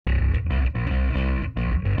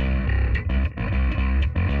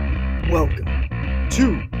Welcome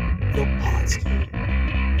to the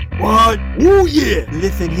Podski. What? Oh yeah!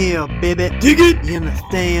 Listen here, baby. Dig it? You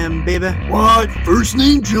understand, baby? What? First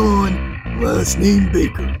name John, last name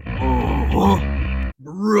Baker. Uh-huh.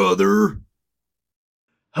 Brother.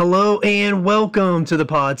 Hello and welcome to the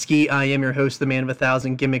Podski. I am your host, the man of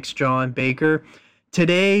 1,000 gimmicks, John Baker.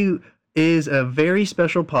 Today is a very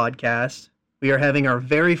special podcast. We are having our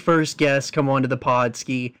very first guest come on to the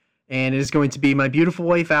Podski, and it is going to be my beautiful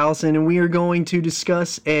wife, Allison, and we are going to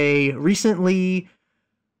discuss a recently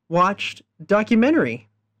watched documentary,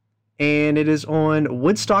 and it is on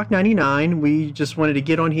Woodstock 99. We just wanted to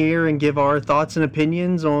get on here and give our thoughts and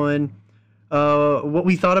opinions on what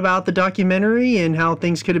we thought about the documentary and how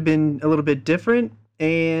things could have been a little bit different,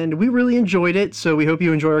 and we really enjoyed it, so we hope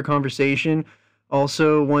you enjoy our conversation.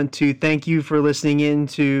 Also want to thank you for listening in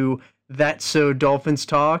to That's So Dolphins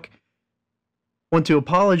Talk. Want to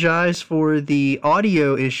apologize for the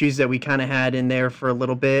audio issues that we kind of had in there for a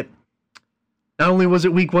little bit. Not only was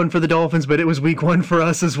it week one for the Dolphins, but it was week one for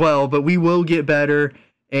us as well, but we will get better,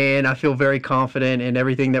 and I feel very confident in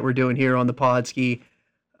everything that we're doing here on the Podski.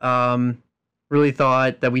 Really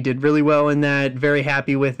thought that we did really well in that, very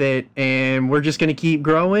happy with it, and we're just going to keep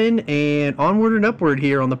growing and onward and upward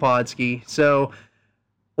here on the Podski. So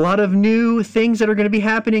a lot of new things that are going to be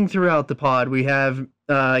happening throughout the pod. We have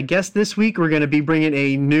a guest this week. We're going to be bringing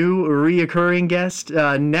a new reoccurring guest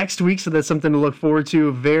next week, so that's something to look forward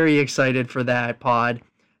to. Very excited for that pod.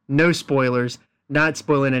 No spoilers, not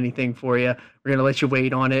spoiling anything for you. We're going to let you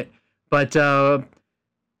wait on it. But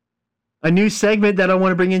a new segment that I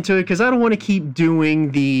want to bring into it, because I don't want to keep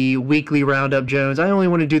doing the weekly Roundup Jones. I only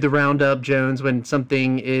want to do the Roundup Jones when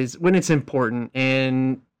when it's important,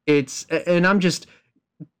 and I'm just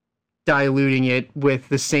diluting it with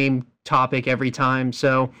the same topic every time.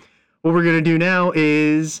 So what we're going to do now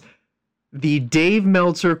is the Dave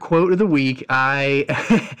Meltzer quote of the week. I've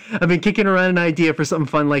been kicking around an idea for something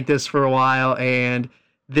fun like this for a while, and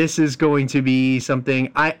this is going to be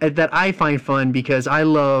something that I find fun because I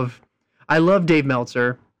love Dave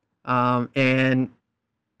Meltzer, and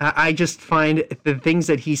I just find the things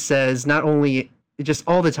that he says, not only just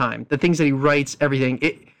all the time, the things that he writes, everything.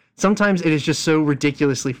 Sometimes it is just so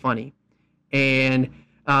ridiculously funny. And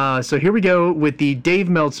so here we go with the Dave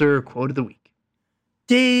Meltzer quote of the week.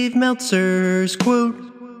 Dave Meltzer's quote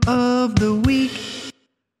of the week.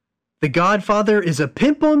 The Godfather is a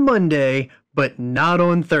pimp on Monday, but not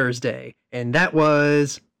on Thursday. And that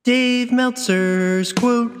was Dave Meltzer's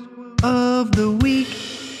quote of the week.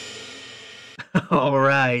 All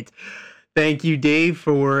right. Thank you, Dave,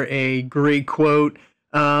 for a great quote.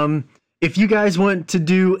 If you guys want to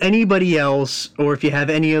do anybody else, or if you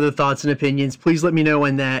have any other thoughts and opinions, please let me know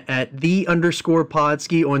on that at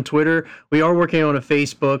 _Podski on Twitter. We are working on a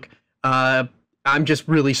Facebook. I'm just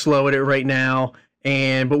really slow at it right now,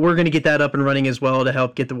 but we're going to get that up and running as well to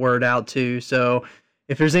help get the word out too. So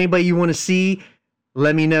if there's anybody you want to see,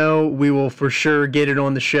 let me know. We will for sure get it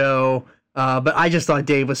on the show. But I just thought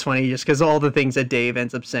Dave was funny just because all the things that Dave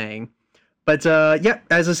ends up saying. But yeah,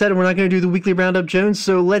 as I said, we're not going to do the weekly Roundup Jones,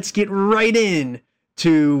 so let's get right in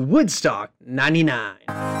to Woodstock 99.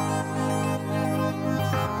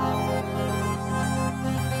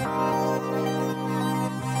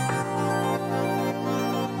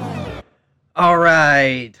 All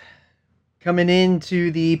right. Coming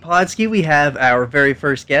into the Podski, we have our very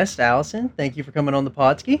first guest, Allison. Thank you for coming on the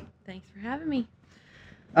Podski. Thanks for having me.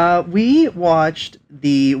 We watched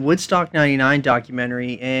the Woodstock 99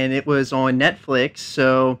 documentary, and it was on Netflix,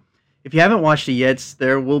 so if you haven't watched it yet,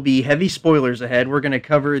 there will be heavy spoilers ahead. We're going to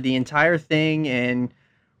cover the entire thing and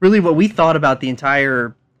really what we thought about the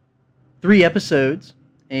entire 3 episodes.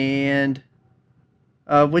 And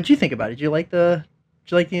what'd you think about it? Did you like the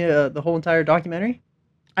whole entire documentary?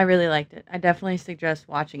 I really liked it. I definitely suggest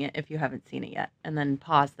watching it if you haven't seen it yet, and then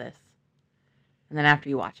pause this, and then after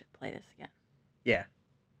you watch it, play this again. Yeah.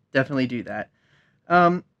 Definitely do that.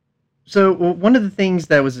 So one of the things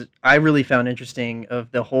that I really found interesting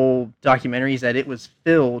of the whole documentary is that it was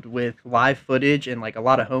filled with live footage and like a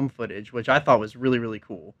lot of home footage, which I thought was really, really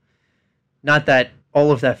cool. Not that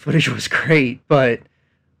all of that footage was great, but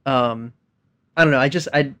I don't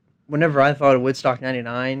know. Whenever I thought of Woodstock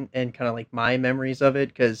 99 and kind of like my memories of it,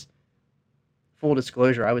 because full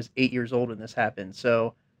disclosure, I was 8 years old when this happened,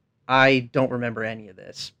 so I don't remember any of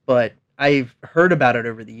this, but I've heard about it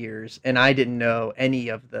over the years, and I didn't know any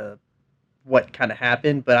of what kind of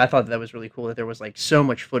happened, but I thought that was really cool that there was like so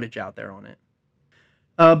much footage out there on it.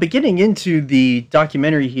 But getting into the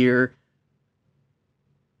documentary here,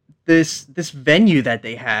 this venue that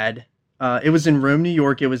they had, it was in Rome, New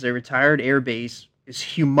York. It was a retired air base. It's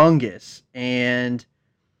humongous, and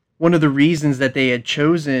one of the reasons that they had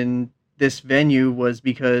chosen this venue was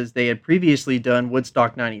because they had previously done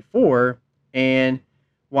Woodstock 94, and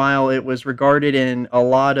while it was regarded with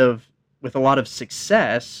a lot of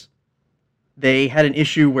success, they had an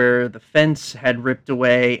issue where the fence had ripped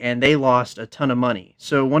away and they lost a ton of money.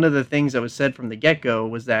 So one of the things that was said from the get-go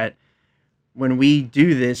was that when we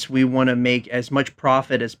do this, we want to make as much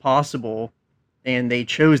profit as possible, and they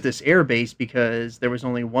chose this air base because there was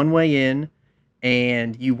only one way in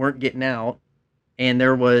and you weren't getting out, and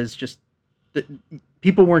there was just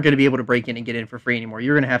people weren't going to be able to break in and get in for free anymore.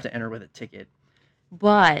 You're going to have to enter with a ticket.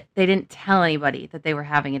 But they didn't tell anybody that they were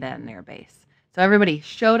having it at an air base. So everybody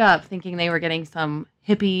showed up thinking they were getting some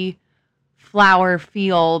hippie flower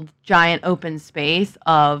field, giant open space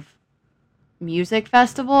of music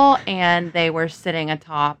festival, and they were sitting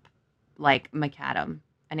atop like macadam,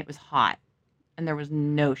 and it was hot, and there was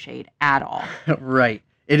no shade at all. Right.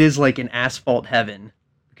 It is like an asphalt heaven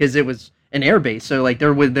because it was an air base. So like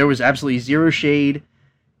there was absolutely zero shade,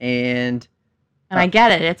 and I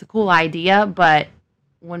get it. It's a cool idea, but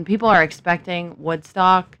when people are expecting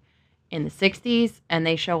Woodstock in the 60s and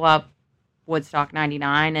they show up Woodstock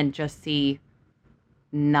 99 and just see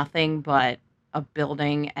nothing but a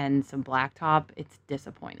building and some blacktop, it's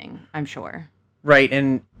disappointing, I'm sure. Right,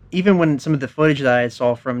 and even when some of the footage that I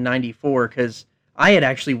saw from 94, because I had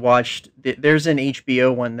actually watched, there's an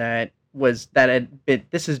HBO one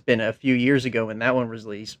this has been a few years ago when that one was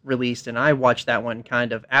released, and I watched that one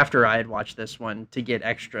kind of after I had watched this one to get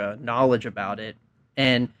extra knowledge about it,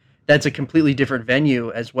 and that's a completely different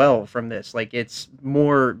venue as well from this. Like, it's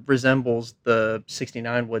more resembles the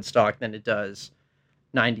 69 Woodstock than it does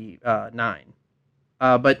 99.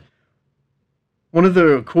 But one of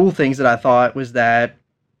the cool things that I thought was that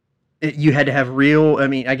you had to have real, I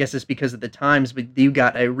mean, I guess it's because of the times, but you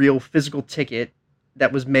got a real physical ticket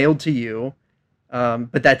that was mailed to you,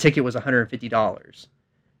 but that ticket was $150.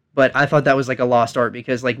 But I thought that was like a lost art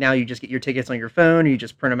because like now you just get your tickets on your phone, you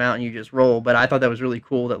just print them out and you just roll. But I thought that was really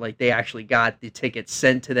cool that like they actually got the tickets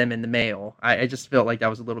sent to them in the mail. I just felt like that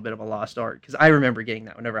was a little bit of a lost art because I remember getting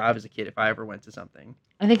that whenever I was a kid if I ever went to something.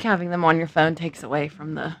 I think having them on your phone takes away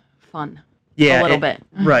from the fun. Yeah, a little bit.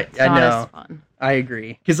 Right, it's I not know. As fun. I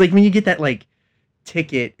agree because like when you get that like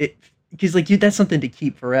ticket, because like that's something to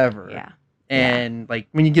keep forever. Yeah. And like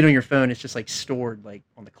when you get on your phone, it's just like stored like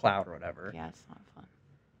on the cloud or whatever. Yeah, it's not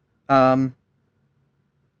fun.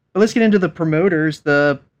 But let's get into the promoters.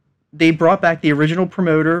 They brought back the original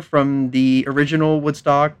promoter from the original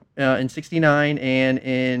Woodstock in '69 and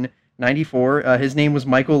in '94. His name was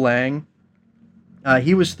Michael Lang.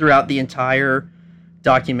 He was throughout the entire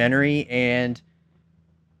documentary, and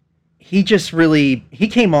he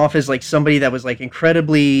came off as like somebody that was like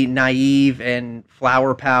incredibly naive and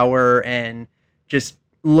flower power and just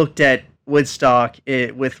looked at Woodstock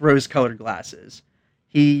with rose-colored glasses.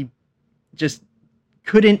 He just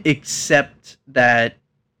couldn't accept that,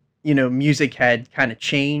 you know, music had kind of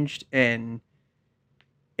changed and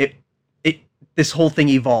this whole thing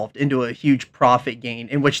evolved into a huge profit gain,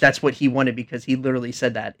 in which that's what he wanted because he literally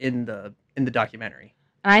said that in the documentary.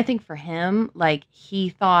 And I think for him, like, he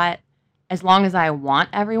thought, as long as I want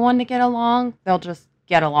everyone to get along, they'll just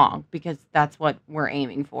get along because that's what we're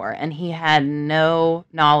aiming for. And he had no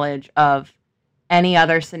knowledge of any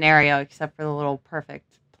other scenario except for the little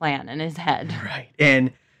perfect plan in his head. Right.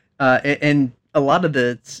 And a lot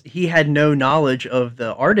of he had no knowledge of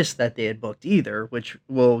the artists that they had booked either, which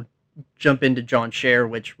will jump into John Scher,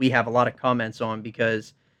 which we have a lot of comments on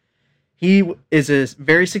because he is a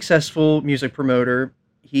very successful music promoter.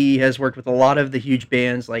 He has worked with a lot of the huge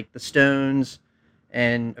bands like the Stones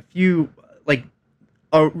and a few like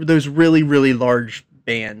those really, really large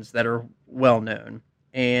bands that are well known.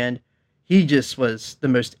 And he just was the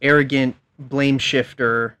most arrogant blame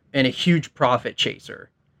shifter and a huge profit chaser.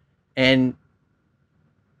 And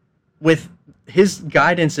with his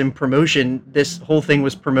guidance and promotion, this whole thing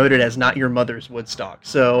was promoted as Not Your Mother's Woodstock.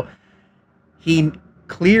 So he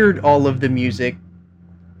cleared all of the music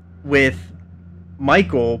with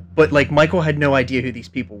Michael, but like Michael had no idea who these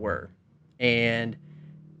people were. And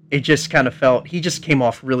it just kind of he just came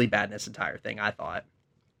off really bad in this entire thing, I thought.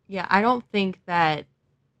 Yeah, I don't think that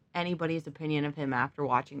anybody's opinion of him after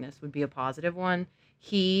watching this would be a positive one.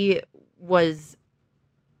 He was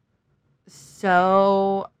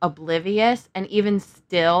so oblivious and even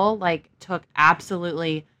still like took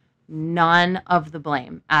absolutely none of the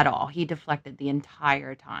blame at all. He deflected the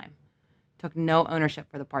entire time. Took no ownership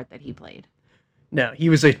for the part that he played. No, he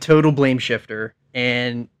was a total blame shifter,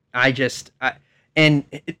 and and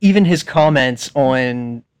even his comments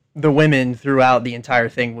on the women throughout the entire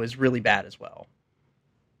thing was really bad as well.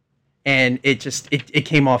 and it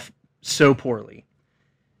came off so poorly.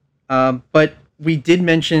 But I did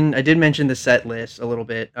mention the set list a little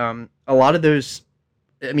bit. A lot of those,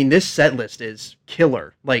 I mean, this set list is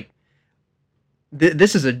killer. Like,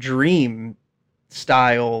 this is a dream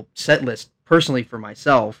style set list personally for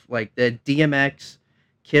myself. Like the DMX,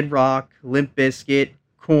 Kid Rock, Limp Bizkit,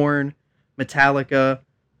 Korn, Metallica,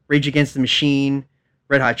 Rage Against the Machine,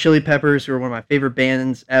 Red Hot Chili Peppers, who are one of my favorite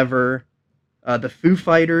bands ever. The Foo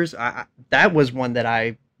Fighters, that was one that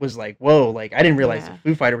I was like, whoa, like I didn't realize the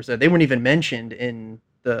Foo Fighters was there. They weren't even mentioned in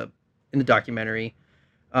the documentary.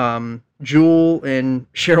 Jewel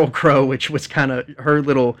and Sheryl Crow, which was kind of her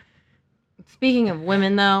little. Speaking of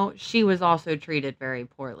women, though, she was also treated very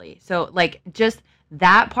poorly. So, like, just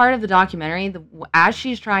that part of the documentary, as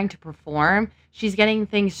she's trying to perform, she's getting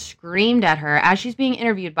things screamed at her. As she's being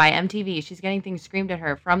interviewed by MTV, she's getting things screamed at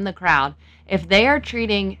her from the crowd. If they are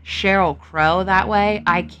treating Sheryl Crow that way,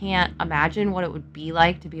 I can't imagine what it would be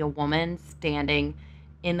like to be a woman standing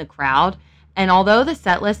in the crowd. And although the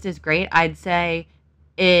set list is great, I'd say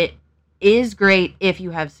it is great if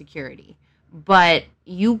you have security. But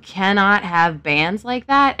you cannot have bands like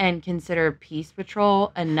that and consider Peace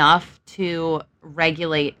Patrol enough to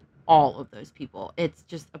regulate all of those people. It's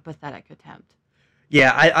just a pathetic attempt.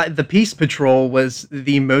 Yeah, the Peace Patrol was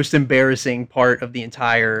the most embarrassing part of the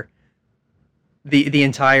entire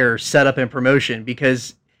setup and promotion,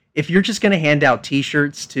 because if you're just going to hand out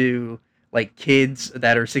t-shirts to like kids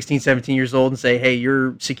that are 16, 17 years old and say, hey,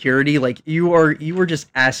 you're security, like you were just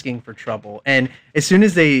asking for trouble. And as soon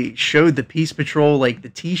as they showed the Peace Patrol, like the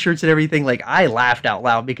t-shirts and everything, like I laughed out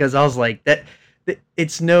loud, because I was like,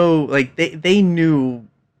 it's no, like they knew,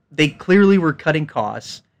 they clearly were cutting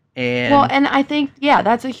costs. And well, and I think, yeah,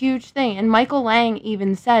 that's a huge thing. And Michael Lang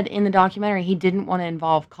even said in the documentary he didn't want to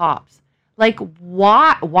involve cops. Like,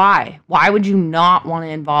 why? Why would you not want to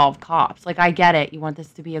involve cops? Like, I get it. You want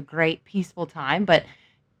this to be a great, peaceful time, but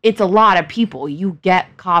it's a lot of people. You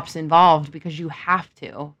get cops involved because you have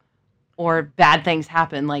to, or bad things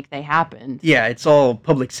happen like they happened. Yeah, it's all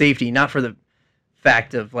public safety, not for the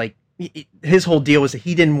fact of, like, his whole deal was that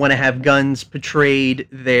he didn't want to have guns portrayed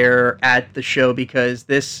there at the show, because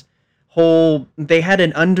they had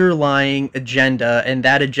an underlying agenda, and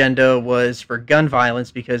that agenda was for gun violence,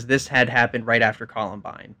 because this had happened right after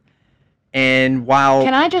Columbine. And while...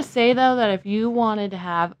 Can I just say, though, that if you wanted to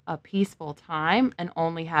have a peaceful time and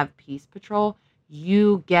only have Peace Patrol,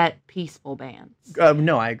 you get peaceful bands.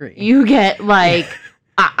 No, I agree. You get, like...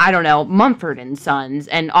 I don't know, Mumford and Sons,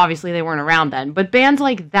 and obviously they weren't around then, but bands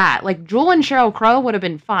like that, like Jewel and Sheryl Crow would have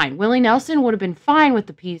been fine. Willie Nelson would have been fine with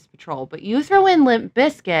the Peace Patrol, but you throw in Limp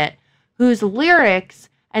Bizkit, whose lyrics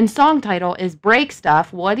and song title is Break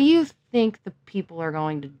Stuff. What do you think the people are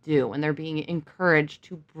going to do when they're being encouraged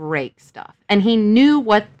to break stuff? And he knew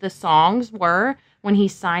what the songs were when he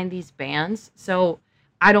signed these bands, so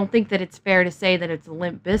I don't think that it's fair to say that it's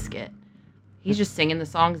Limp Bizkit. He's just singing the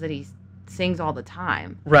songs that he sings all the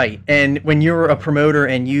time. Right. And when you're a promoter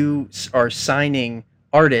and you are signing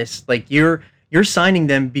artists, like you're signing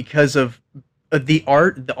them because of the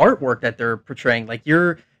artwork that they're portraying. Like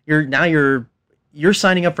you're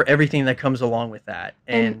signing up for everything that comes along with that.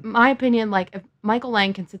 And in my opinion, like if Michael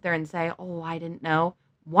Lang can sit there and say, "Oh, I didn't know,"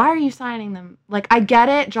 why are you signing them? Like, I get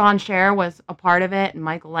it, John Scher was a part of it and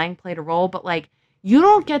Michael Lang played a role, but like you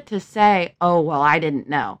don't get to say, "Oh, well, I didn't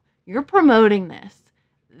know." You're promoting this.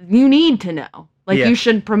 You need to know. Like, you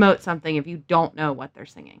should promote something if you don't know what they're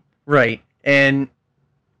singing. Right. And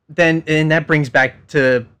that brings back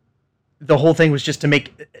to the whole thing was just to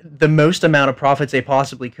make the most amount of profits they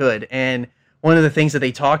possibly could. And one of the things that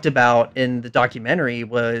they talked about in the documentary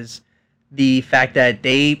was the fact that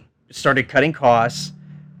they started cutting costs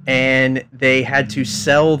and they had to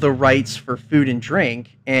sell the rights for food and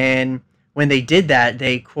drink. And when they did that,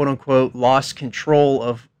 they quote unquote lost control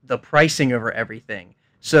of the pricing over everything.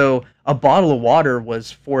 So a bottle of water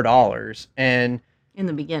was $4, and in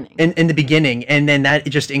the beginning. In the beginning, and then that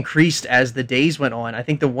just increased as the days went on. I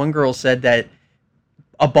think the one girl said that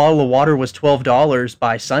a bottle of water was $12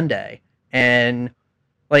 by Sunday, and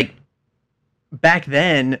like back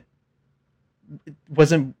then,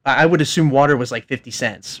 I would assume water was like 50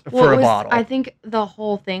 cents for a bottle. I think the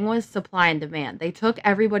whole thing was supply and demand. They took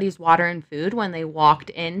everybody's water and food when they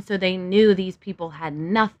walked in, so they knew these people had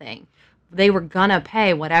nothing. They were gonna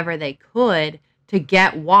pay whatever they could to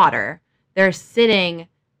get water. They're sitting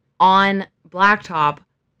on blacktop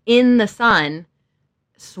in the sun,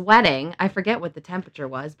 sweating. I forget what the temperature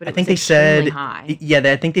was, but I think they said high. Yeah,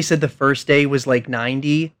 I think they said the first day was like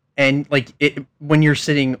 90, and like when you're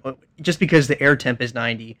sitting, just because the air temp is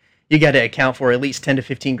 90, you got to account for at least 10 to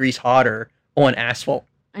 15 degrees hotter on asphalt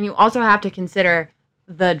And you also have to consider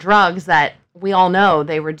the drugs that we all know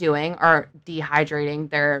they were doing are dehydrating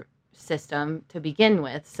their system to begin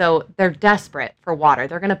with. So they're desperate for water.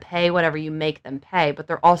 They're going to pay whatever you make them pay, but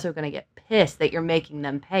they're also going to get pissed that you're making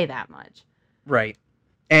them pay that much. Right.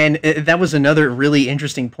 And that was another really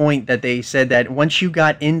interesting point that they said that once you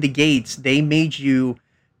got in the gates, they made you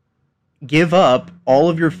give up all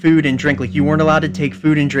of your food and drink. Like, you weren't allowed to take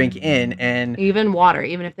food and drink in, and even water,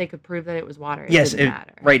 even if they could prove that it was water, it didn't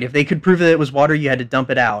matter. Right. If they could prove that it was water, you had to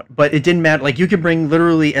dump it out. But it didn't matter. Like, you could bring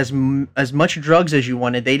literally as much drugs as you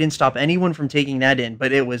wanted. They didn't stop anyone from taking that in.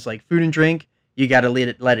 But it was like food and drink. You got to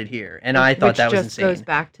let it here. And I thought that was insane. Which just goes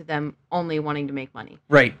back to them only wanting to make money.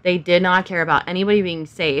 Right. They did not care about anybody being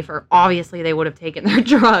safe, or obviously they would have taken their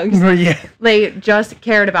drugs. Yeah. They just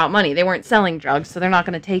cared about money. They weren't selling drugs, so they're not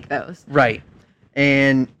going to take those. Right.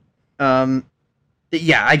 And,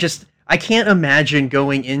 yeah, I can't imagine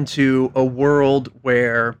going into a world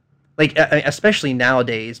where, like, especially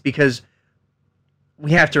nowadays, because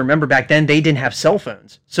we have to remember back then they didn't have cell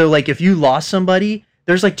phones. So, like, if you lost somebody,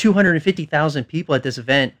 there's like 250,000 people at this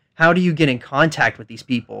event. How do you get in contact with these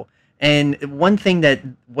people? And one thing that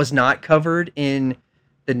was not covered in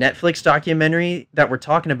the Netflix documentary that we're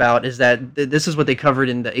talking about is that this is what they covered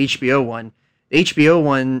in the HBO one. The HBO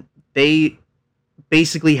one, they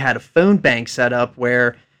basically had a phone bank set up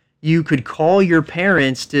where you could call your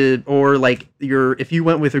parents or like if you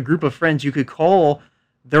went with a group of friends, you could call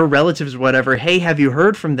their relatives or whatever. Hey, have you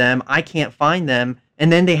heard from them? I can't find them.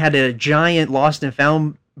 And then they had a giant lost and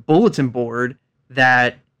found bulletin board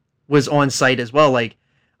that was on site as well. Like,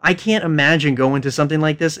 I can't imagine going to something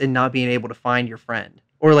like this and not being able to find your friend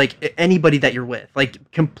or like anybody that you're with. Like,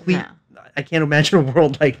 I can't imagine a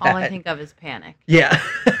world like that. All I think of is panic. Yeah.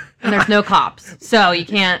 And there's no cops, so you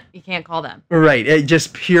can't call them. Right,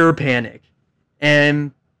 just pure panic.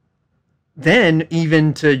 And then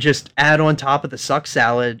even to just add on top of the suck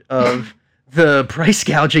salad of the price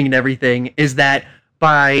gouging and everything is that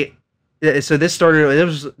so this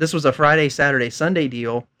was a Friday, Saturday, Sunday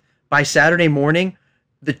deal. By Saturday morning,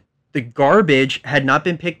 the garbage had not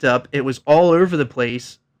been picked up. It was all over the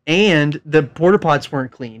place, and the porta pots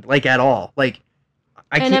weren't cleaned, like, at all. Like,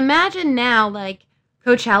 and imagine now, like,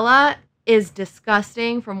 Coachella is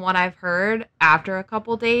disgusting from what I've heard after a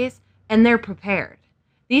couple days, and they're prepared.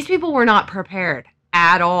 These people were not prepared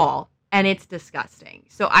at all, and it's disgusting.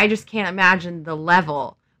 So I just can't imagine the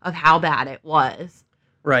level of how bad it was.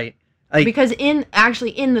 Right. Because in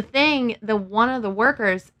the thing, one of the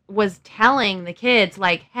workers was telling the kids,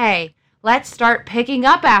 like, hey, let's start picking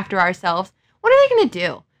up after ourselves. What are they going to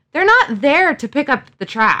do? They're not there to pick up the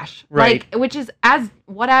trash. Right. Like, which is as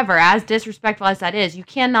disrespectful as that is. You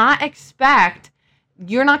cannot expect,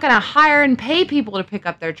 you're not going to hire and pay people to pick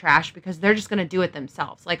up their trash because they're just going to do it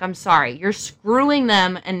themselves. Like, I'm sorry. You're screwing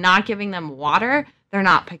them and not giving them water. They're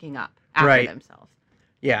not picking up after themselves.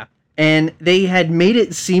 Yeah. And they had made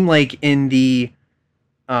it seem like in the,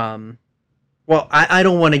 well, I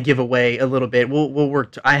don't want to give away a little bit. We'll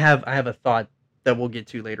work. I have a thought that we'll get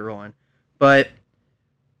to later on. But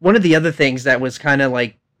one of the other things that was kind of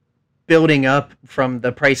like building up from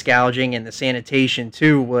the price gouging and the sanitation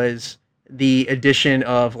too was the addition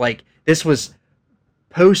of, like, this was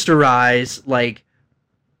posterized, like,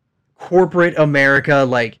 corporate America.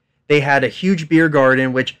 Like, they had a huge beer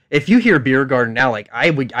garden, which if you hear beer garden now, like, I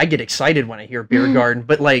get excited when I hear beer garden,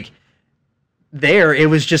 but like there, it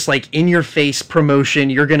was just like in your face promotion.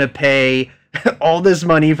 You're going to pay all this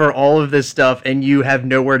money for all of this stuff and you have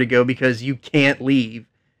nowhere to go because you can't leave.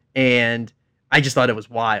 And I just thought it was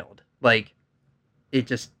wild. Like, it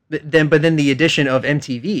just, but then the addition of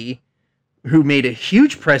MTV, who made a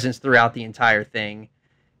huge presence throughout the entire thing,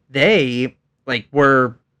 they like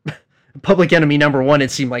were public enemy number one,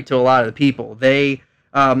 it seemed like, to a lot of the people. They,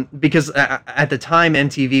 because at the time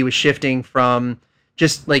MTV was shifting from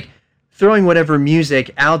just like throwing whatever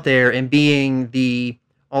music out there and being the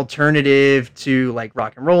alternative to like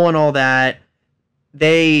rock and roll and all that.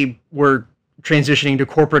 They were transitioning to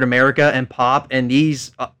corporate America and pop, and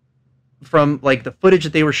these, from like the footage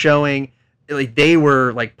that they were showing, like they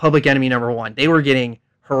were like public enemy number one. They were getting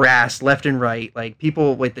harassed left and right. Like,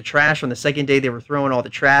 people with the trash on the second day, they were throwing all the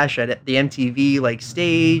trash at the MTV like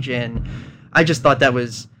stage, and I just thought that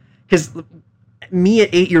was, because me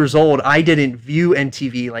at 8 years old, I didn't view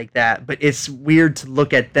MTV like that, but it's weird to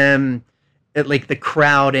look at them, at like the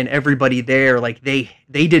crowd and everybody there, like they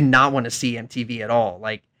did not want to see MTV at all.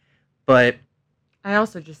 Like, but I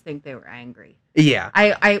also just think they were angry. Yeah.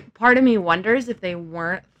 I part of me wonders if they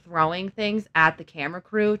weren't throwing things at the camera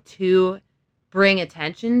crew to bring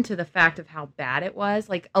attention to the fact of how bad it was.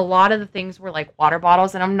 Like, a lot of the things were like water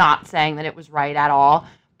bottles, and I'm not saying that it was right at all,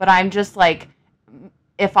 But I'm just like,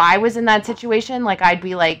 if I was in that situation, like I'd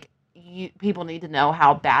be like, people need to know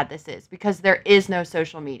how bad this is because there is no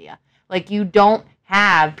social media. Like you don't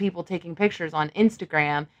have people taking pictures on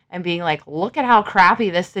Instagram and being like, look at how crappy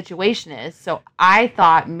this situation is. So I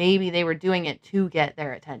thought maybe they were doing it to get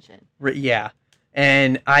their attention. Yeah.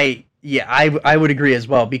 And I would agree as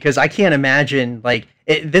well, because I can't imagine, like,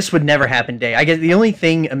 this would never happen today. I guess the only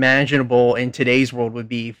thing imaginable in today's world would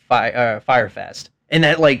be Firefest. And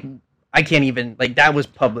that, like, I can't even, like, that was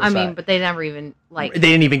publicized. I mean, but they never even, like... They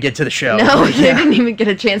didn't even get to the show. No, they didn't even get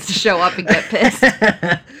a chance to show up and get pissed.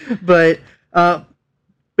 But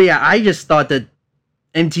yeah, I just thought that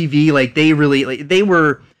MTV, like, they really, like, they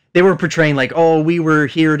were portraying, like, oh, we were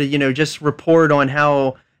here to, you know, just report on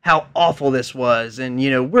how awful this was, and, you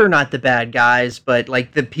know, we're not the bad guys, but,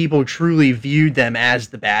 like, the people truly viewed them as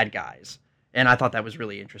the bad guys, and I thought that was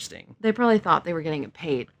really interesting. They probably thought they were getting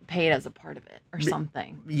paid as a part of it, or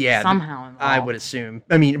something. Yeah. Somehow involved. I would assume.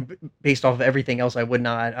 I mean, based off of everything else, I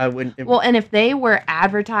wouldn't... Well, and if they were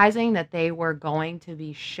advertising that they were going to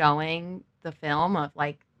be showing the film of,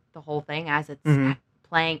 like, the whole thing as it's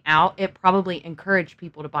playing out, it probably encouraged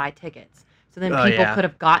people to buy tickets. So then people could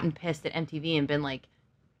have gotten pissed at MTV and been like,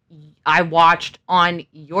 I watched on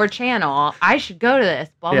your channel, I should go to this,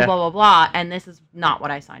 blah, blah, blah, blah, blah, and this is not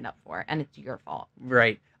what I signed up for, and it's your fault.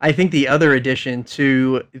 Right. I think the other addition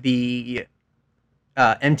to the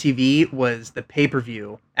MTV was the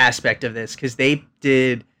pay-per-view aspect of this, because they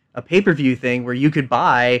did a pay-per-view thing where you could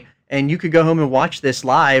buy, and you could go home and watch this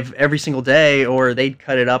live every single day, or they'd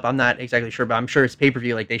cut it up. I'm not exactly sure, but I'm sure it's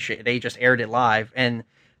pay-per-view, like they just aired it live, and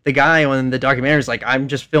the guy on the documentary is like, I'm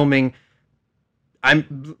just filming...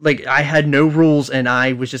 I'm like, I had no rules, and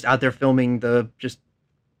I was just out there filming just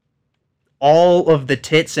all of the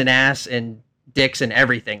tits and ass and dicks and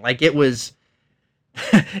everything. Like, it was,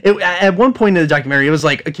 at one point in the documentary, it was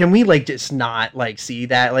like, can we, like, just not, like, see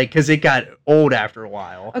that? Like, because it got old after a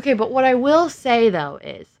while. Okay, but what I will say, though,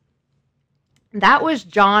 is that was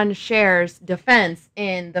John Scher's defense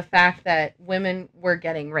in the fact that women were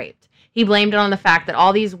getting raped. He blamed it on the fact that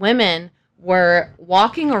all these women were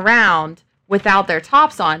walking around without their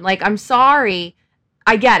tops on. Like, I'm sorry.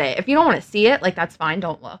 I get it. If you don't want to see it, like, that's fine.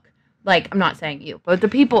 Don't look. Like, I'm not saying you, but the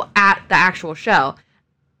people at the actual show.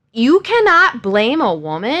 You cannot blame a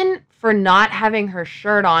woman for not having her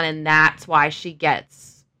shirt on, and that's why she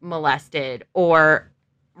gets molested or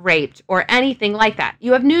raped or anything like that.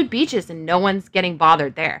 You have nude beaches, and no one's getting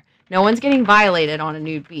bothered there. No one's getting violated on a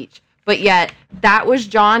nude beach. But yet, that was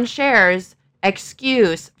John Scher's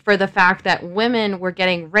excuse for the fact that women were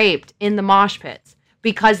getting raped in the mosh pits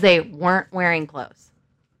because they weren't wearing clothes.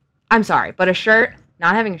 I'm sorry, but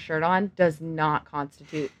not having a shirt on does not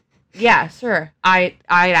constitute. Yeah, sure. I'd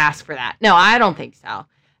ask for that. No, I don't think so.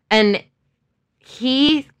 And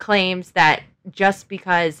he claims that just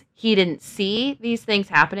because he didn't see these things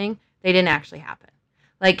happening, they didn't actually happen.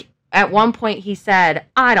 Like, at one point he said,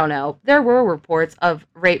 I don't know, there were reports of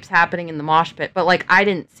rapes happening in the mosh pit, but, like, I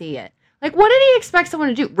didn't see it. Like, what did he expect someone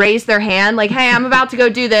to do? Raise their hand? Like, hey, I'm about to go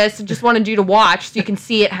do this. I just wanted you to watch so you can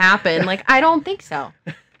see it happen. Like, I don't think so.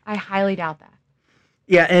 I highly doubt that.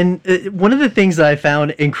 Yeah, and one of the things that I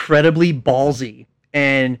found incredibly ballsy,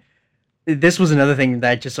 and this was another thing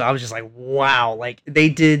that I was just like, wow. Like, they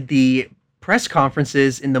did the press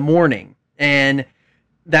conferences in the morning, and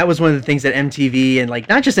that was one of the things that MTV, and, like,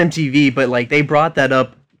 not just MTV, but, like, they brought that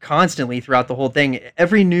up constantly throughout the whole thing.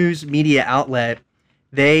 Every news media outlet,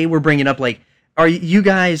 they were bringing up, like, are you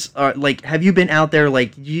guys, like, have you been out there?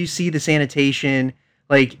 Like, do you see the sanitation?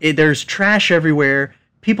 Like, there's trash everywhere.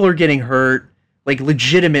 People are getting hurt, like,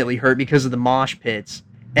 legitimately hurt because of the mosh pits.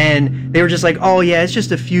 And they were just like, oh, yeah, it's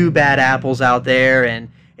just a few bad apples out there, and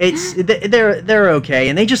they're okay.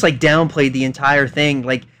 And they just, like, downplayed the entire thing.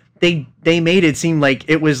 Like, they made it seem like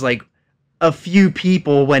it was, like, a few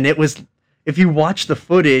people when it was, if you watch the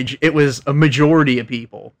footage, it was a majority of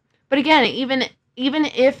people. But again, even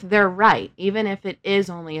if they're right, even if it is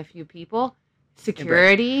only a few people,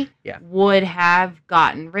 security would have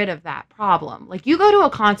gotten rid of that problem. Like, you go to a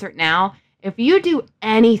concert now, if you do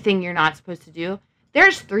anything you're not supposed to do,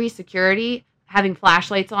 there's 3 security having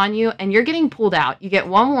flashlights on you, and you're getting pulled out. You get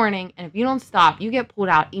one warning, and if you don't stop, you get pulled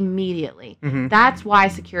out immediately. Mm-hmm. That's why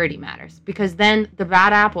security matters, because then the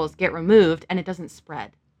bad apples get removed, and it doesn't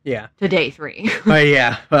spread. Yeah. To day 3. Oh,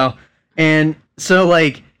 yeah. Well, and so,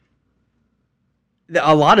 like,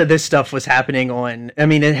 a lot of this stuff was happening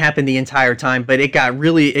it happened the entire time, but it got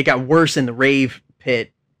worse in the rave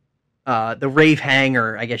pit, the rave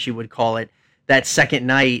hangar, I guess you would call it, that second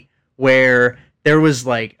night, where there was,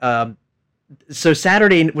 like, so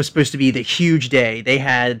Saturday was supposed to be the huge day. They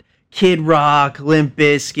had Kid Rock, Limp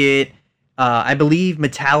Bizkit. I believe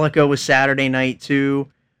Metallica was Saturday night too.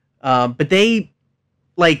 But they,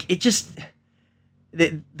 like, it just,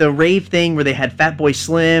 the rave thing where they had Fatboy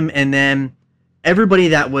Slim, and then everybody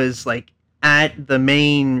that was like at the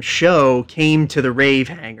main show came to the rave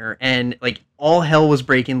hangar, and like all hell was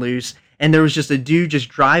breaking loose, and there was just a dude just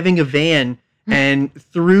driving a van and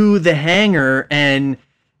through the hangar, and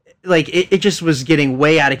like it just was getting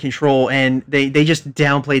way out of control, and they just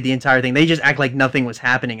downplayed the entire thing. They just act like nothing was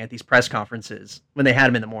happening at these press conferences when they had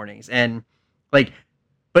them in the mornings, and like,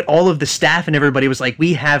 but all of the staff and everybody was like,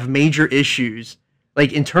 we have major issues.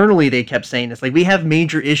 Like internally they kept saying this, like, we have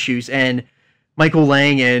major issues, and Michael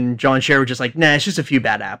Lang and John Scher were just like, nah, it's just a few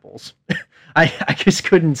bad apples. I just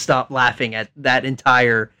couldn't stop laughing at that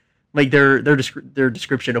entire, like, their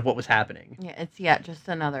description of what was happening. Yeah, it's yet just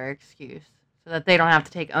another excuse so that they don't have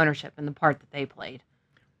to take ownership in the part that they played.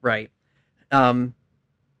 Right. But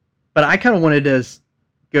I kind of wanted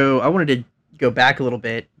to go back a little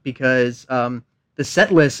bit because the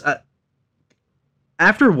set list,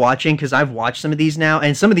 after watching, because I've watched some of these now,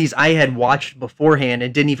 and some of these I had watched beforehand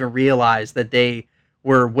and didn't even realize that they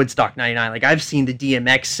were Woodstock 99. Like, I've seen the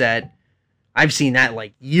DMX set. I've seen that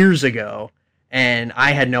like years ago, and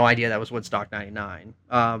I had no idea that was Woodstock 99.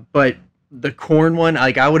 But the Korn one,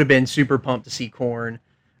 like, I would have been super pumped to see Korn.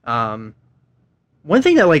 One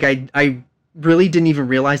thing that, like, I really didn't even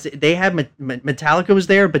realize, that they had Metallica was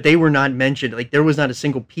there, but they were not mentioned. Like, there was not a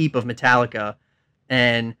single peep of Metallica,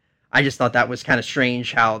 and I just thought that was kind of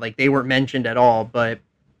strange how, like, they weren't mentioned at all. But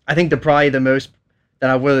I think probably the most that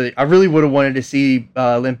I really would have wanted to see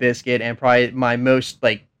Limp Bizkit, and probably my most,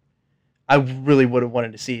 like, I really would have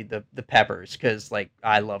wanted to see the Peppers, because, like,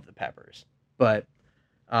 I love the Peppers. But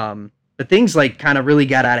things, like, kind of really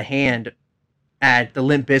got out of hand at the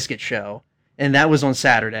Limp Bizkit show, and that was on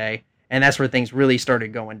Saturday, and that's where things really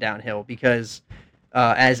started going downhill, because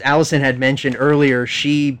as Allison had mentioned earlier,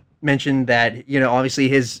 she mentioned that, you know, obviously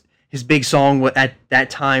his big song at that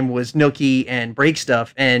time was Nookie and Break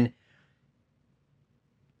Stuff, and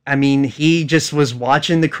I mean, he just was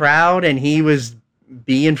watching the crowd, and he was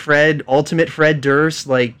being ultimate Fred Durst.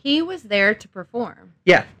 Like, he was there to perform.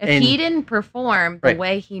 Yeah. If he didn't perform the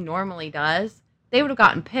way he normally does, they would have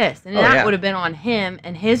gotten pissed, and that would have been on him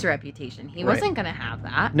and his reputation. He wasn't going to have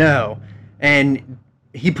that. No. And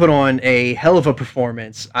he put on a hell of a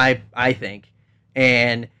performance, I think.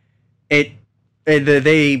 And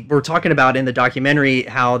they were talking about in the documentary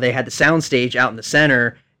how they had the soundstage out in the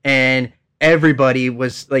center, and everybody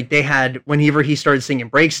was like, whenever he started singing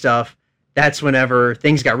Break Stuff, that's whenever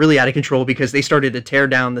things got really out of control, because they started to tear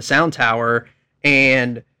down the sound tower,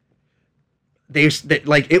 and they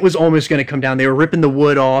like, it was almost going to come down. They were ripping the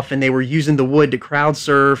wood off, and they were using the wood to crowd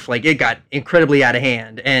surf. Like, it got incredibly out of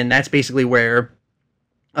hand, and that's basically where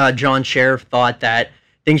John Scher thought that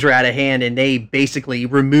things were out of hand, and they basically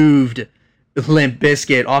removed Limp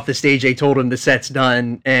Bizkit off the stage. They told him the set's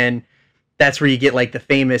done, and that's where you get, like, the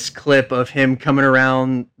famous clip of him coming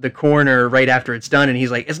around the corner right after it's done, and he's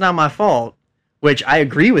like, it's not my fault, which I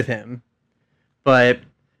agree with him. But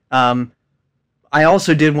I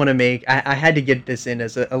also did want to make, I had to get this in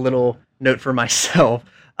as a little note for myself.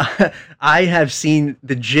 I have seen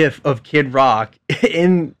the GIF of Kid Rock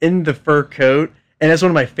in the fur coat, and that's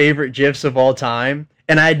one of my favorite GIFs of all time.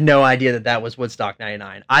 And I had no idea that was Woodstock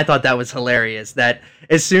 99. I thought that was hilarious, that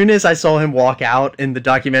as soon as I saw him walk out in the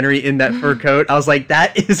documentary in that fur coat, I was like,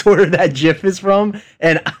 that is where that GIF is from.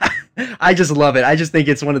 And I just love it. I just think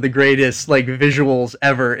it's one of the greatest, like, visuals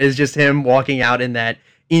ever, is just him walking out in that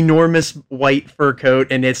enormous white fur coat,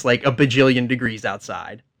 and it's like a bajillion degrees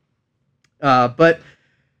outside. But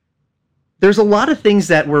there's a lot of things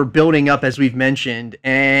that were building up, as we've mentioned,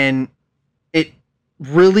 and it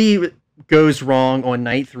really goes wrong on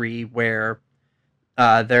night 3, where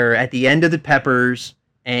they're at the end of the Peppers,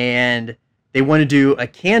 and they want to do a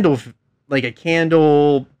candle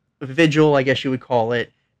vigil, I guess you would call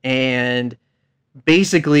it. And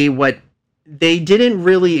basically, what they didn't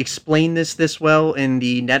really explain this well in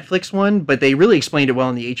the Netflix one, but they really explained it well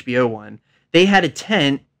in the HBO one. They had a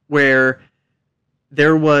tent where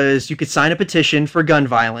you could sign a petition for gun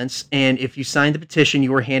violence, and if you signed the petition,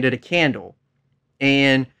 you were handed a candle.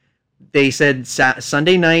 And they said,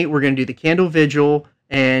 Sunday night, we're going to do the candle vigil,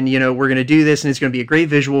 and, you know, we're going to do this, and it's going to be a great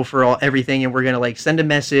visual for everything, and we're going to, like, send a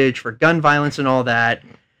message for gun violence and all that.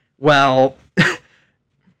 Well,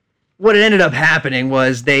 what ended up happening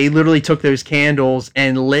was they literally took those candles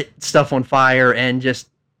and lit stuff on fire, and just...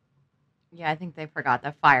 Yeah, I think they forgot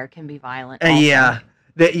that fire can be violent. Yeah,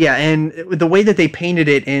 and the way that they painted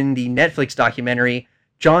it in the Netflix documentary,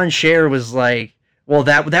 John Scher was like, well,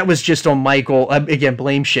 that was just on Michael. Again,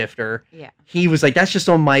 blame shifter. Yeah. He was like, that's just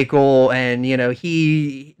on Michael, and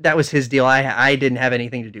that was his deal. I didn't have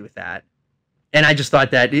anything to do with that. And I just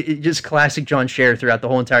thought that just classic John Scher throughout the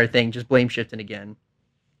whole entire thing, just blame shifting again.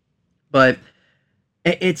 But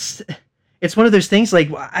it's one of those things, like,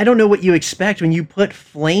 I don't know what you expect when you put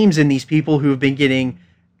flames in these people who have been getting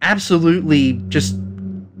absolutely just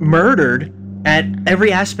murdered at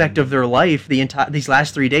every aspect of their life these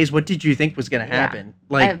last 3 days. What did you think was going to happen?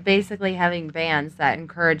 Like, basically having vans that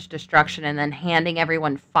encourage destruction and then handing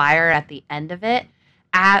everyone fire at the end of it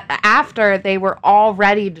after they were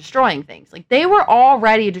already destroying things. Like, they were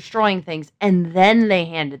already destroying things, and then they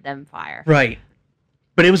handed them fire. Right.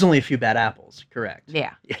 But it was only a few bad apples, correct?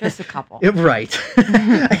 Yeah, just a couple. Right.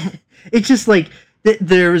 It's just like,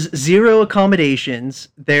 there's zero accommodations,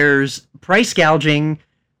 there's price gouging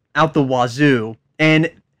out the wazoo,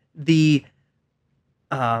 and the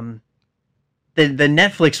Netflix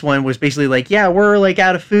one was basically like, yeah, we're like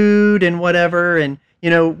out of food and whatever, and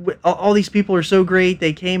all these people are so great,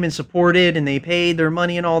 they came and supported and they paid their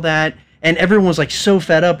money and all that, and everyone was like so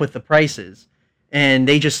fed up with the prices, and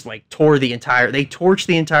they just like torched the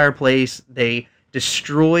entire place. They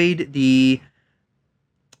destroyed the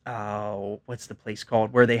what's the place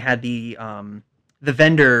called where they had the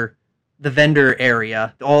vendor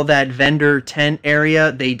area, all that vendor tent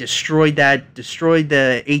area. They destroyed the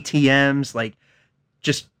ATMs, like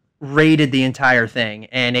just raided the entire thing,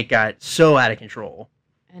 and it got so out of control.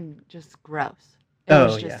 And just gross. It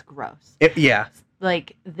was just gross. Yeah.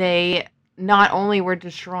 Like, they not only were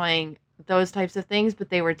destroying those types of things, but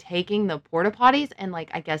they were taking the porta potties and, like,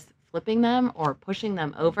 I guess flipping them or pushing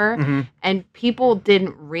them over. Mm-hmm. And people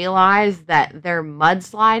didn't realize that their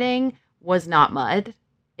mudsliding was not mud.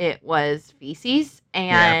 It was feces.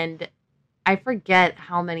 And I forget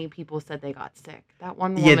how many people said they got sick. That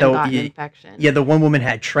one woman got an infection. Yeah, the one woman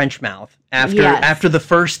had trench mouth after the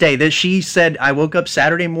first day. That she said, I woke up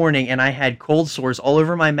Saturday morning and I had cold sores all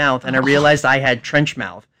over my mouth, and I realized I had trench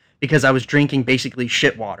mouth because I was drinking basically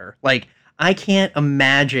shit water. Like, I can't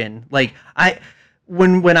imagine. Like,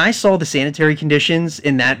 when I saw the sanitary conditions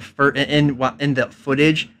in the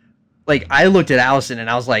footage, like, I looked at Allison and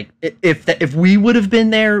I was like, if we would have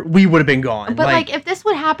been there, we would have been gone. But like, if this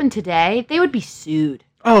would happen today, they would be sued.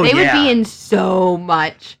 Oh, they would be in so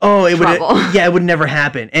much trouble. It would never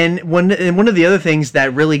happen. And one of the other things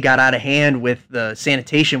that really got out of hand with the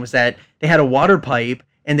sanitation was that they had a water pipe,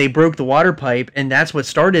 and they broke the water pipe, and that's what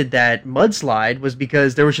started that mudslide, was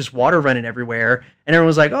because there was just water running everywhere, and everyone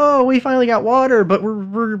was like, oh, we finally got water, but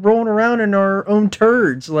we're rolling around in our own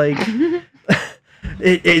turds. Like,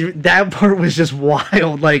 that part was just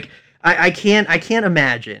wild. Like, I can't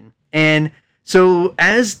imagine. And so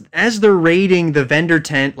as they're raiding the vendor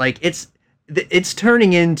tent, like, it's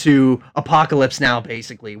turning into Apocalypse Now,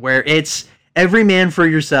 basically, where it's every man for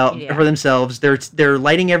themselves. They're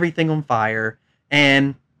lighting everything on fire.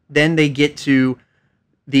 And then they get to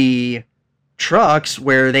the trucks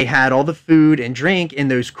where they had all the food and drink in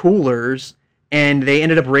those coolers, and they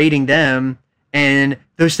ended up raiding them, and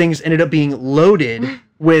those things ended up being loaded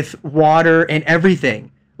with water and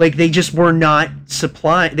everything. Like, they just were not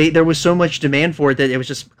supplying. There was so much demand for it that it was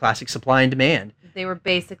just classic supply and demand. They were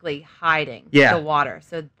basically hiding the water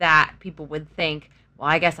so that people would think, well,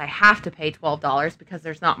 I guess I have to pay $12 because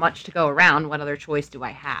there's not much to go around. What other choice do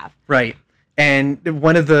I have? Right. And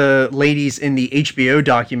one of the ladies in the HBO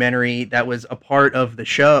documentary that was a part of the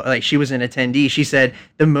show, like, she was an attendee, she said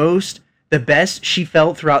the best she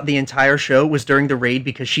felt throughout the entire show was during the raid,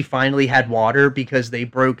 because she finally had water, because they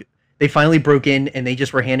finally broke in and they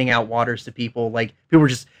just were handing out waters to people. Like, people were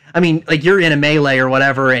just, I mean, like, you're in a melee or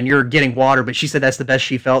whatever and you're getting water, but she said that's the best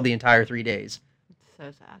she felt the entire 3 days. It's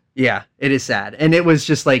so sad. Yeah, it is sad. And it was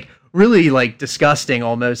just like really like disgusting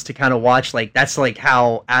almost to kind of watch. Like, that's like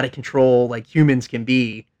how out of control like humans can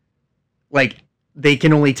be. Like, they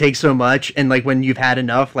can only take so much, and like when you've had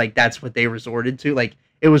enough, like that's what they resorted to. Like,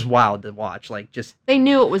 it was wild to watch. Like, just they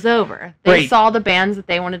knew it was over. They saw the bands that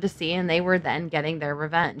they wanted to see, and they were then getting their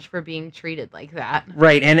revenge for being treated like that.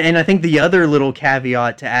 Right. And I think the other little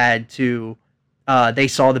caveat to add to they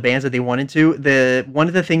saw the bands that they wanted to, one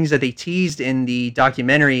of the things that they teased in the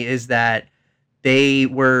documentary is that they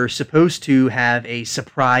were supposed to have a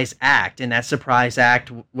surprise act, and that surprise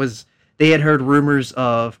act was, they had heard rumors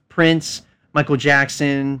of Prince, Michael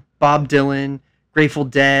Jackson, Bob Dylan, Grateful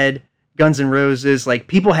Dead, Guns N' Roses. Like,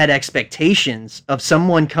 people had expectations of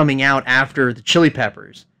someone coming out after the Chili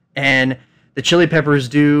Peppers, and the Chili Peppers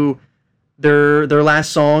do their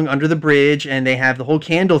last song, Under the Bridge, and they have the whole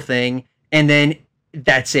candle thing, and then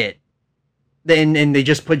that's it. And they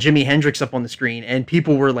just put Jimi Hendrix up on the screen, and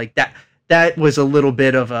people were like, that was a little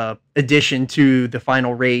bit of a addition to the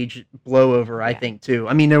final Rage blowover, I think, too.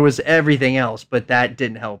 I mean, there was everything else, but that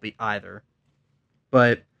didn't help either.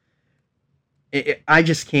 But I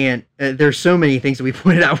just can't. There's so many things that we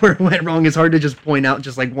pointed out where it went wrong. It's hard to just point out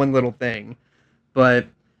just like one little thing. But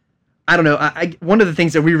I don't know. One of the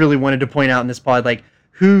things that we really wanted to point out in this pod, like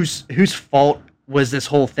whose fault was this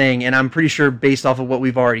whole thing? And I'm pretty sure based off of what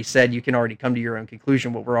we've already said, you can already come to your own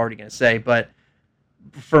conclusion what we're already going to say. But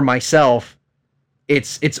for myself,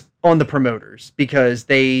 it's on the promoters because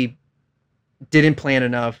they didn't plan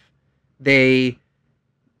enough. They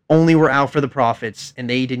only were out for the profits, and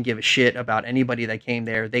they didn't give a shit about anybody that came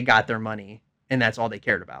there. They got their money, and that's all they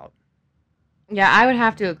cared about. Yeah, I would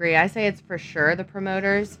have to agree. I say it's for sure the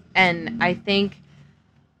promoters, and I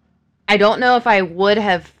don't know if I would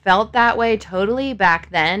have felt that way totally back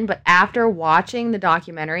then, but after watching the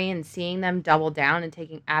documentary and seeing them double down and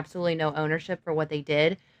taking absolutely no ownership for what they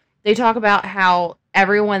did, they talk about how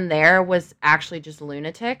everyone there was actually just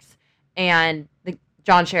lunatics, and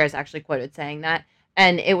John Scher is actually quoted saying that.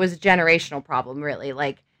 And it was a generational problem, really.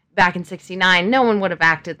 Like, back in 1969, no one would have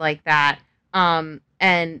acted like that.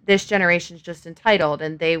 And this generation's just entitled.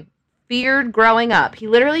 And they feared growing up. He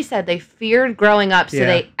literally said they feared growing up, so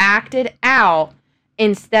they acted out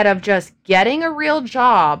instead of just getting a real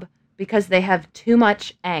job because they have too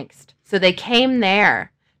much angst. So they came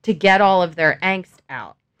there to get all of their angst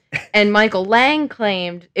out. And Michael Lang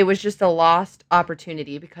claimed it was just a lost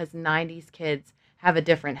opportunity because 90s kids have a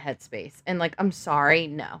different headspace. And like, I'm sorry,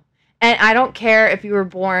 no. And I don't care if you were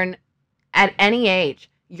born at any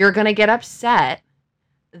age, you're going to get upset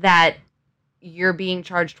that you're being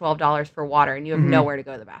charged $12 for water and you have nowhere to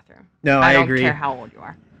go to the bathroom. No, I agree. I don't care how old you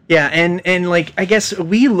are. Yeah, and like, I guess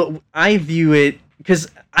I view it, because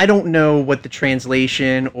I don't know what the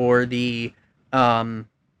translation or the,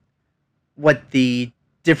 what the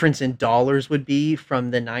difference in dollars would be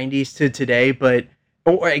from the 90s to today, but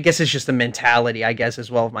or I guess it's just the mentality, I guess, as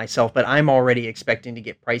well of myself. But I'm already expecting to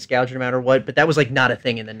get price gouged no matter what. But that was like not a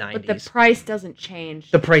thing in the 90s. But the price doesn't change.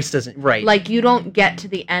 The price doesn't, right. Like, you don't get to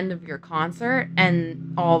the end of your concert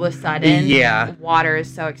and all of a sudden water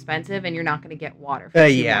is so expensive and you're not going to get water for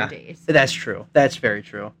 2 more days. That's true. That's very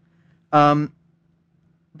true. But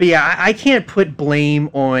yeah, I can't put blame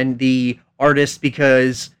on the artist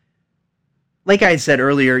because, like I said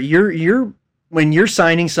earlier, you're when you're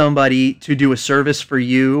signing somebody to do a service for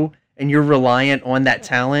you and you're reliant on that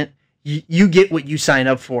talent, you get what you sign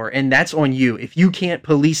up for, and that's on you. If you can't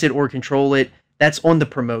police it or control it, that's on the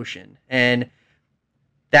promotion. And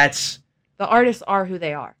that's... The artists are who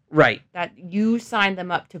they are. Right. That you signed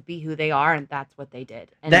them up to be who they are, and that's what they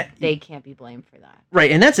did. And they can't be blamed for that.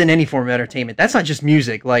 Right, and that's in any form of entertainment. That's not just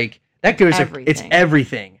music. Like, that goes... It's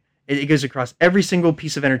everything. It goes across every single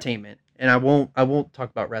piece of entertainment. And I won't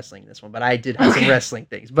talk about wrestling in this one, but I did have some wrestling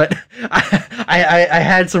things. But I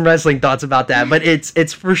had some wrestling thoughts about that. But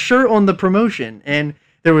it's for sure on the promotion. And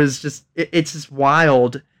there was just it's just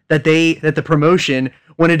wild that the promotion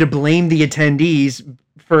wanted to blame the attendees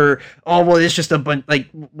for it's just a bunch, like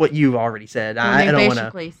what you already said. Well, I don't want to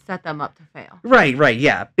basically set them up to fail. Right,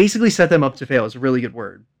 yeah. Basically set them up to fail is a really good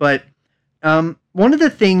word. But one of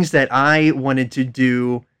the things that I wanted to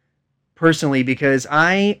do personally, because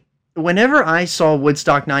whenever I saw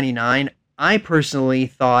Woodstock 99, I personally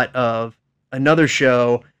thought of another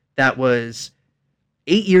show that was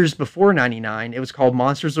 8 years before 99. It was called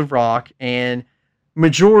Monsters of Rock, and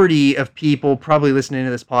majority of people probably listening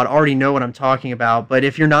to this pod already know what I'm talking about. But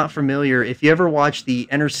if you're not familiar, if you ever watched the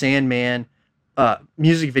Enter Sandman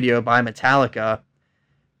music video by Metallica,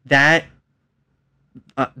 that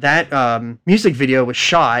music video was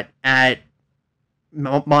shot at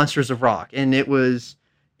Monsters of Rock, and it was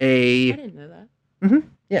I didn't know that.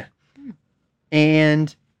 Yeah.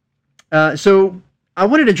 And so I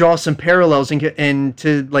wanted to draw some parallels and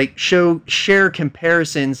to like share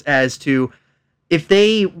comparisons as to if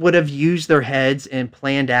they would have used their heads and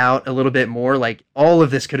planned out a little bit more, like all of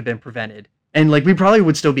this could have been prevented. And like we probably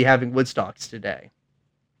would still be having Woodstocks today.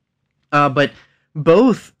 But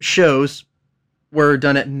both shows were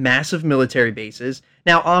done at massive military bases.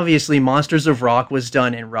 Now, obviously, Monsters of Rock was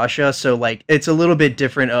done in Russia, so like it's a little bit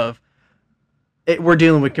different we're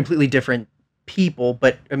dealing with completely different people,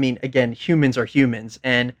 but I mean, again, humans are humans,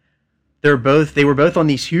 and they were both on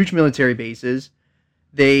these huge military bases.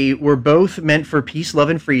 They were both meant for peace, love,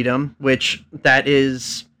 and freedom, which that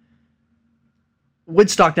is...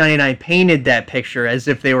 Woodstock 99 painted that picture as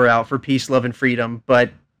if they were out for peace, love, and freedom,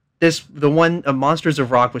 but the one Monsters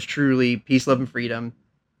of Rock was truly peace, love, and freedom.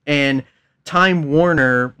 And Time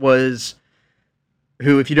Warner was,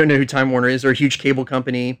 who, if you don't know who Time Warner is, they're a huge cable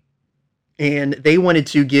company, and they wanted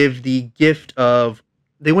to give the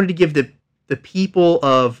people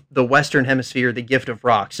of the Western Hemisphere the gift of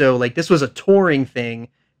rock. So like this was a touring thing,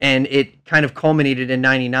 and it kind of culminated in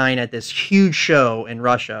 '99 at this huge show in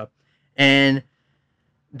Russia, and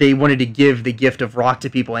they wanted to give the gift of rock to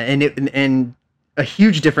people. And a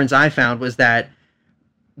huge difference I found was that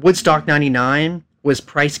Woodstock '99 was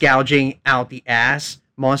price gouging out the ass.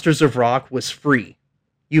 Monsters of Rock was free.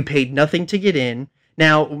 You paid nothing to get in.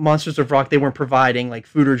 Now, Monsters of Rock, they weren't providing like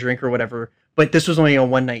food or drink or whatever, but this was only a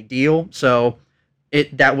one-night deal, so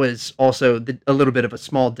that was also a little bit of a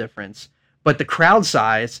small difference. But the crowd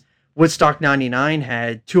size, Woodstock '99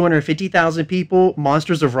 had 250,000 people.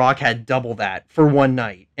 Monsters of Rock had double that for one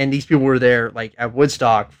night, and these people were there like at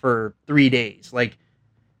Woodstock for 3 days. Like,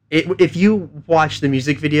 if you watch the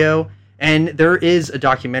music video, and there is a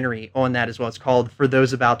documentary on that as well. It's called "For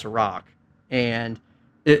Those About to Rock," and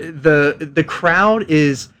the crowd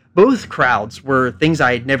is, both crowds were things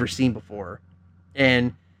I had never seen before,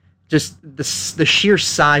 and just the sheer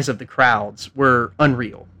size of the crowds were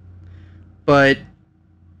unreal. But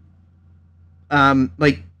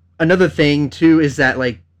like another thing too is that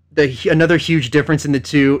like another huge difference in the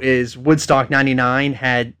two is Woodstock '99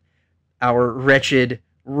 had our wretched,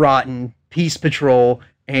 rotten Peace Patrol,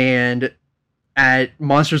 and at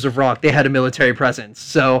Monsters of Rock they had a military presence.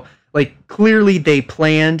 So like clearly they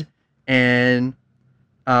planned, and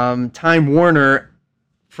Time Warner,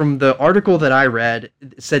 from the article that I read,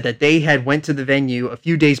 said that they had went to the venue a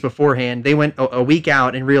few days beforehand. They went a week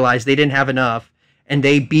out and realized they didn't have enough, and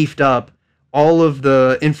they beefed up all of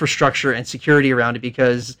the infrastructure and security around it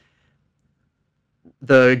because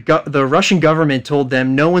the Russian government told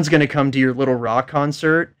them no one's going to come to your little rock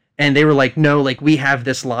concert, and they were like, no, like we have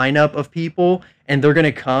this lineup of people and they're going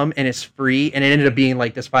to come and it's free, and it ended up being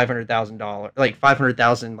like this $500,000 like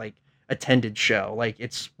 500,000 like attended show. Like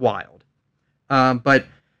it's wild. But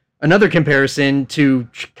another comparison to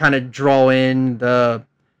kind of draw in the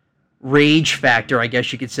rage factor, I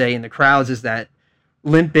guess you could say, in the crowds is that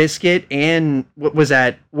Limp Bizkit and what was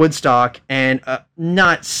at Woodstock, and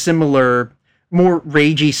not similar, more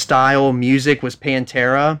ragey style music was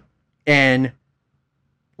Pantera, and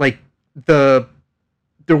like there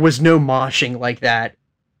was no moshing like that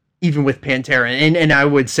even with Pantera, and I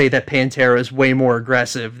would say that Pantera is way more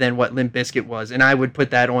aggressive than what Limp Bizkit was, and I would put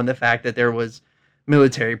that on the fact that there was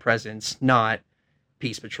military presence, not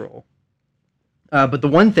Peace Patrol. But the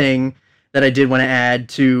one thing that I did want to add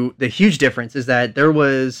to the huge difference is that there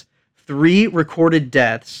was 3 recorded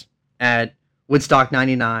deaths at Woodstock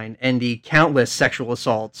 '99 and the countless sexual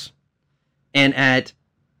assaults. And at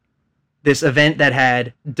this event that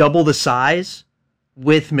had double the size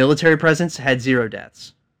with military presence had 0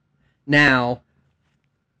 deaths. Now,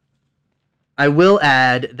 I will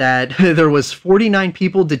add that there was 49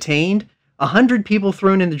 people detained, 100 people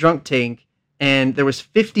thrown in the drunk tank, and there was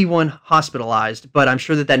 51 hospitalized, but I'm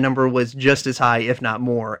sure that number was just as high, if not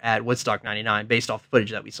more, at Woodstock '99, based off the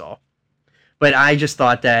footage that we saw. But I just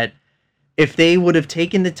thought that if they would have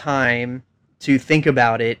taken the time to think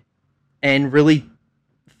about it and really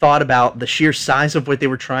thought about the sheer size of what they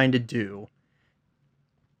were trying to do,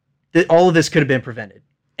 that all of this could have been prevented.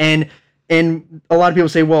 And a lot of people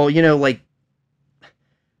say, well, you know, like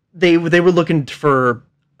they were looking for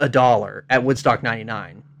 $1 at Woodstock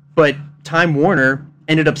 '99, but Time Warner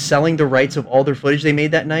ended up selling the rights of all their footage they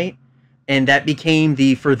made that night, and that became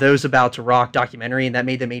the For Those About to Rock documentary, and that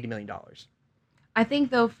made them $80 million. I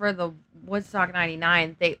think, though, for the Woodstock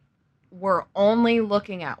 '99, they were only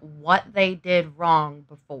looking at what they did wrong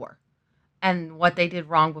before. And what they did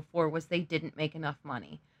wrong before was they didn't make enough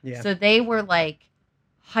money. Yeah. So they were, like,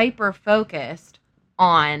 hyper-focused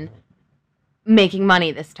on making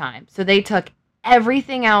money this time. So they took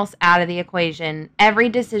everything else out of the equation. Every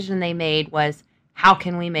decision they made was, how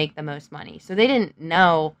can we make the most money? So they didn't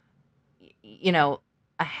know, you know,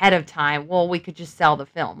 ahead of time, well, we could just sell the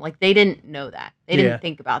film. Like, they didn't know that. They didn't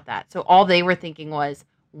think about that. So all they were thinking was,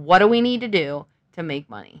 what do we need to do to make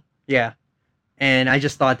money? Yeah. And I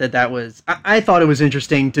just thought that was, I thought it was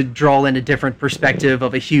interesting to draw in a different perspective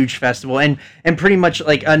of a huge festival. And pretty much,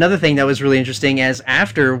 like, another thing that was really interesting as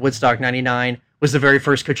after Woodstock '99 was the very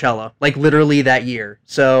first Coachella, like literally that year.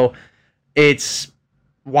 So it's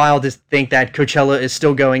wild to think that Coachella is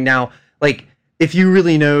still going now. Like, if you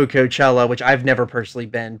really know Coachella, which I've never personally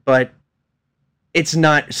been, but it's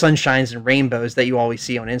not sunshines and rainbows that you always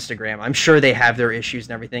see on Instagram. I'm sure they have their issues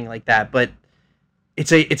and everything like that, but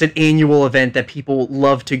it's an annual event that people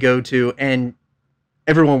love to go to and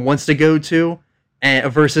everyone wants to go to,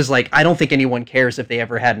 and versus like, I don't think anyone cares if they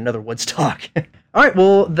ever had another Woodstock. All right,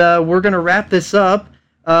 well, we're going to wrap this up.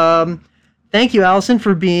 thank you, Allison,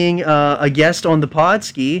 for being a guest on the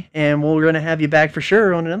Podski, and we're going to have you back for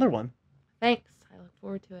sure on another one. Thanks. I look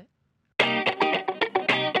forward to it.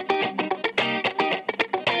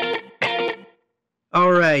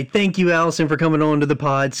 All right. Thank you, Allison, for coming on to the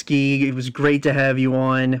Podski. It was great to have you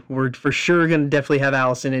on. We're for sure going to definitely have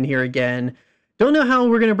Allison in here again. Don't know how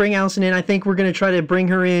we're going to bring Allison in. I think we're going to try to bring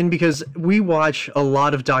her in because we watch a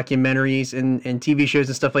lot of documentaries and TV shows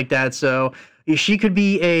and stuff like that. So she could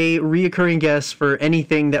be a reoccurring guest for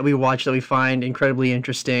anything that we watch that we find incredibly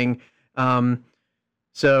interesting. But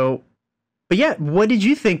yeah, what did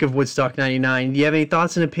you think of Woodstock 99? Do you have any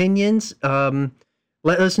thoughts and opinions?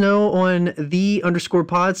 Let us know on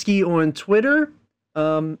 _Podski on Twitter.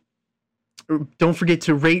 Don't forget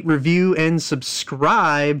to rate, review, and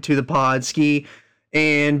subscribe to the Podski,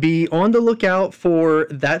 and be on the lookout for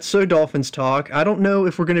That's So Dolphins Talk. I don't know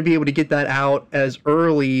if we're going to be able to get that out as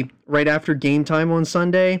early right after game time on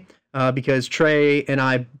Sunday, because Trey and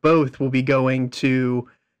I both will be going to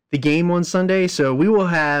the game on Sunday, so we will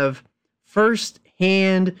have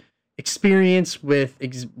first-hand experience with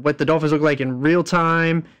what the Dolphins look like in real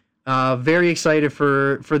time. Very excited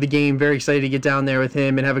for the game. Very excited to get down there with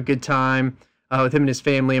him and have a good time with him and his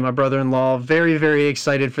family and my brother-in-law. Very, very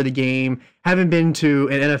excited for the game. Haven't been to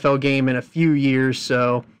an NFL game in a few years,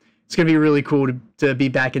 so it's going to be really cool to be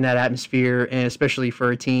back in that atmosphere, and especially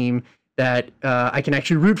for a team that I can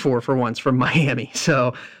actually root for once, from Miami.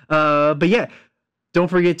 So, but yeah, don't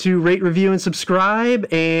forget to rate, review, and subscribe,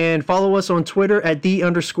 and follow us on Twitter at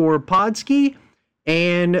 _Podski.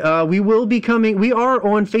 And we are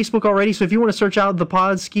on Facebook already, so if you want to search out the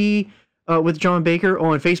Podski with John Baker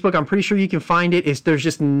on Facebook, I'm pretty sure you can find it. There's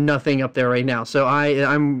just nothing up there right now, so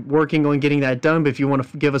I'm working on getting that done. But if you want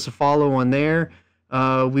to give us a follow on there,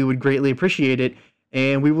 we would greatly appreciate it.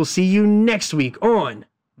 And we will see you next week on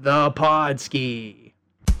the Podski.